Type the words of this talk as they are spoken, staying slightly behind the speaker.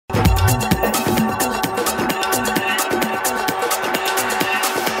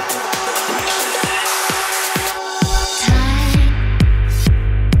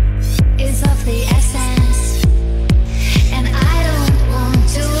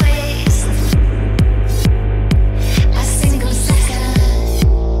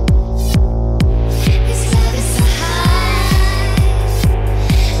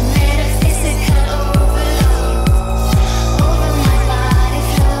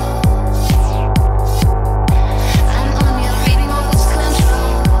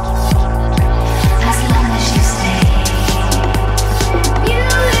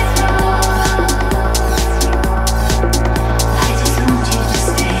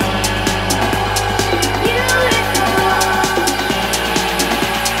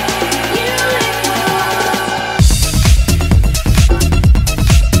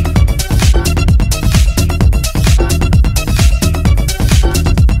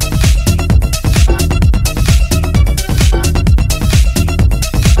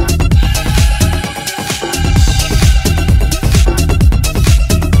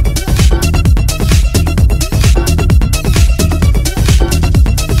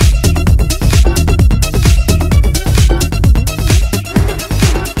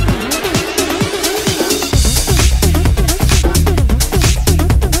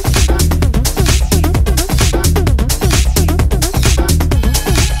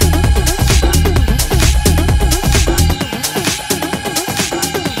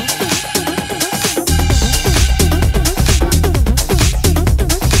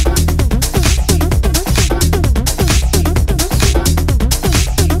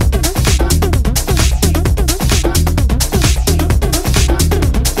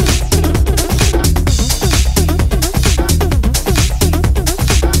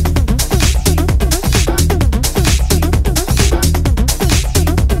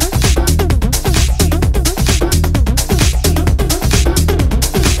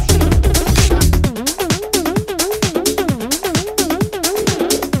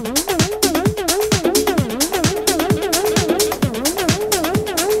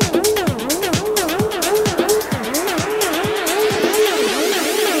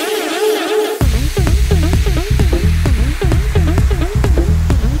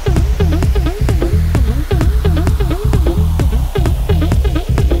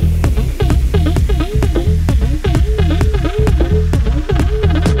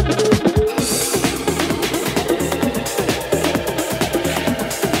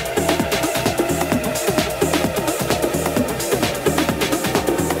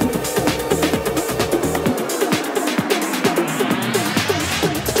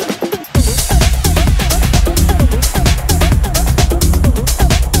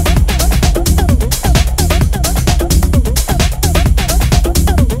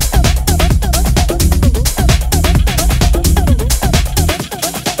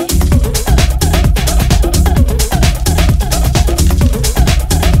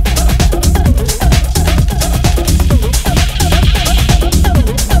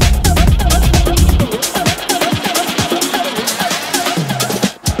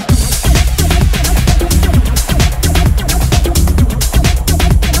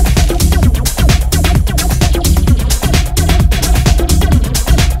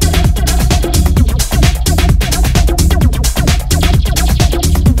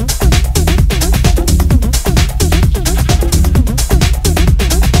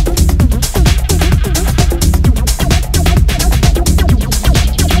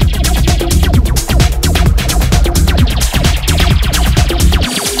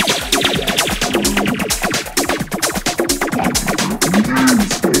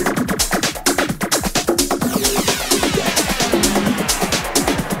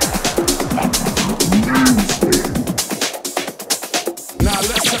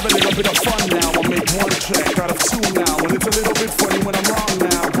a bit of fun now. I make one track out of two now, and it's a little bit funny when I'm wrong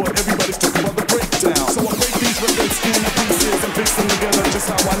now, but everybody's talking about the breakdown. So I break these records into pieces and fix them together just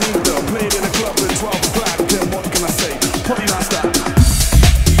how I need them. Played in a club at 12 o'clock, then what can I say? Party non-stop.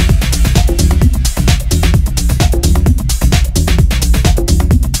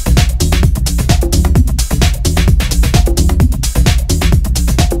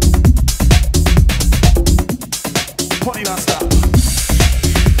 Party non-stop.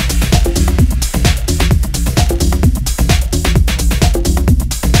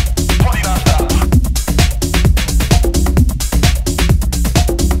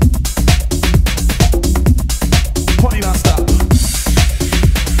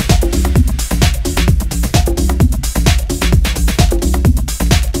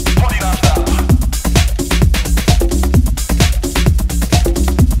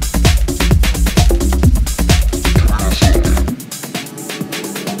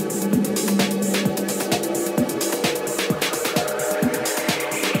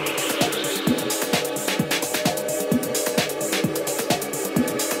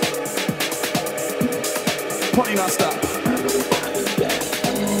 Party non-stop.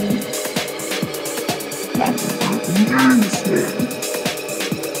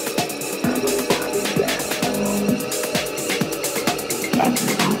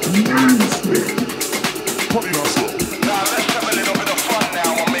 Party non-stop.